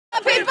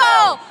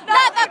people,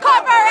 not the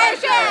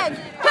corporations.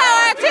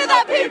 Power to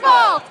the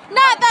people,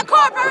 not the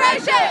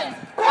corporations.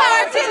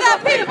 Power to the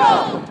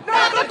people,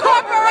 not the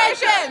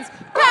corporations.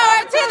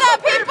 Power to the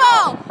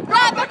people,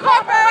 not the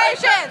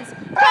corporations.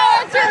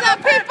 Power to the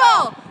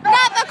people,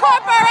 not the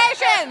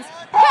corporations.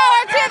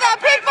 Power to the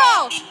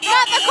people,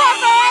 not the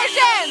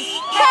corporations.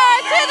 Power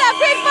to the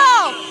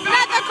people,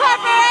 not the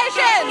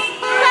corporations.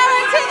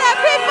 Power to the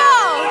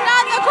people,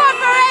 not the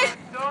corporations.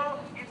 So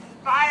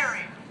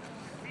inspiring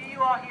to see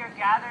you all here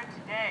gathered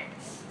today.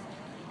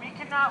 We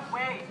cannot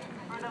wait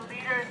for the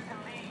leaders to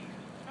lead.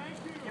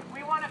 If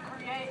we want to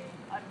create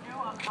a new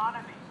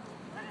economy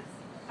that is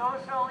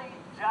socially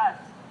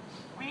just,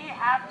 we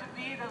have to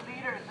be the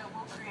leaders that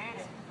will create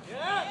it.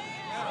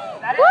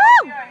 That is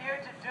what we are here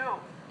to do,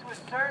 to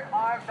assert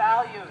our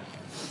values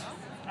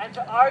and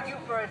to argue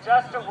for a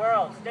juster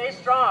world. Stay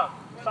strong.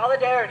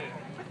 Solidarity.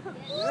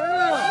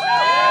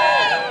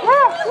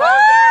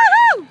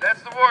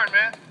 That's the word,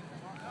 man.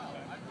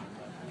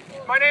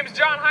 My name's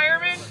John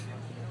Hireman.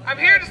 I'm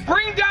here to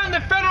bring down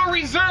the Federal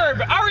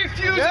Reserve. I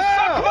refuse to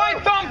suck my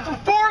thumb for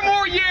 4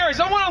 more years.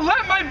 I want to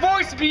let my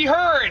voice be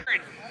heard.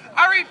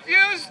 I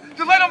refuse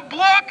to let them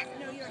block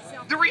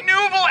the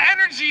renewable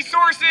energy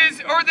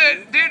sources or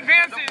the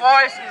advances. The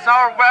voice is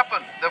our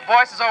weapon. The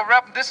voice is our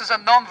weapon. This is a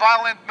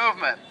non-violent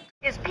movement.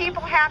 Is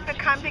people have to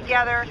come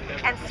together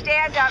and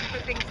stand up for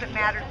things that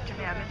matter to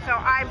them. And so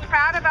I'm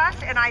proud of us,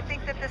 and I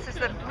think that this is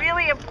a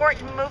really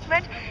important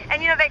movement.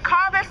 And you know, they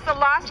call this the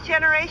lost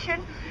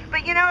generation,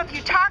 but you know, if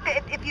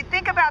you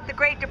think about the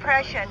Great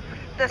Depression,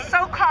 the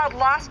so-called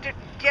lost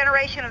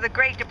generation of the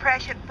Great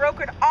Depression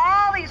brokered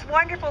all these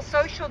wonderful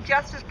social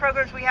justice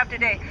programs we have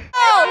today.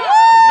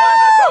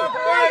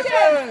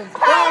 Corporations!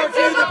 Power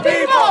to the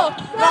people,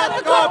 not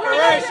the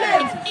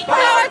corporations!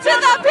 Power to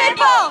the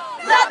people,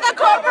 not the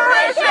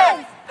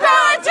corporations!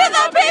 Power to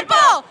the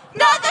people,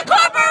 not the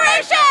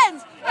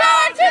corporations!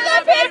 Power to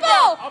the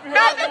people,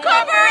 not the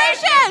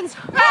corporations!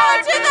 Power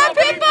to the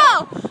people,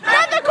 not the corporations! Power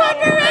to the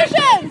people,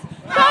 not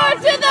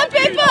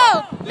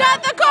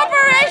the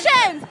corporations!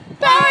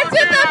 Power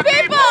to the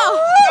people,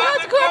 not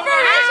the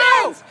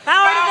corporations!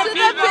 Power to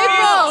the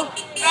people,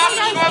 not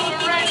the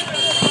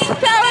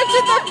corporations! Power to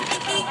the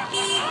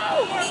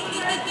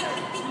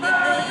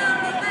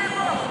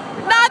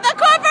not the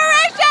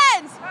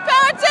corporations!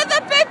 Power to the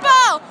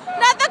people!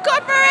 Not the corporations! Power to the people! Not the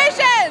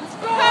corporations!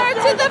 Power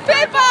to the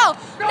people!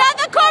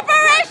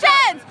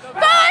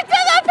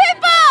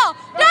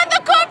 Not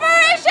the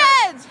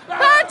corporations!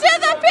 Power to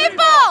the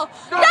people!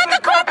 Not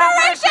the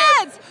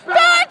corporations!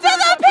 Power to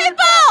the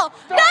people!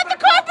 Not the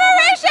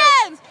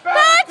corporations!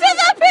 Power to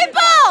the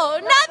people!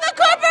 Not the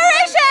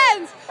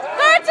corporations!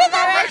 Power to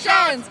the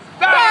corporations!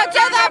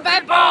 Power to the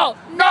people!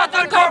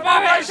 Not the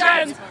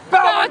corporations!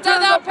 Power to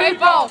the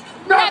people!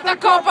 Not the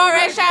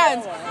corporations!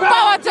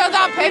 Power to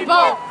the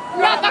people!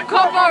 Not the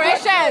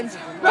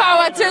corporations!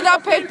 Power to the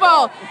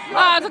people!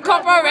 Not the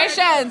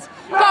corporations!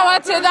 Power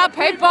to the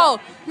people!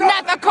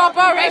 Not the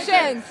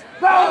corporations!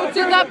 Power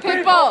to the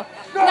people!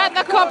 Not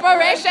the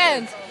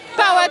corporations!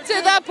 Power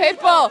to the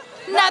people!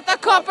 Not the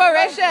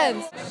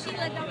corporations!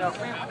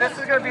 This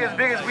is going to be as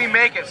big as we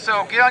make it,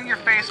 so get on your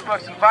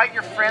Facebooks, invite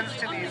your friends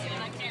to these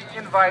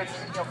invites,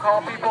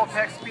 call people,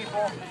 text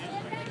people,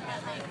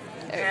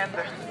 and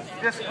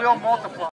this will multiply.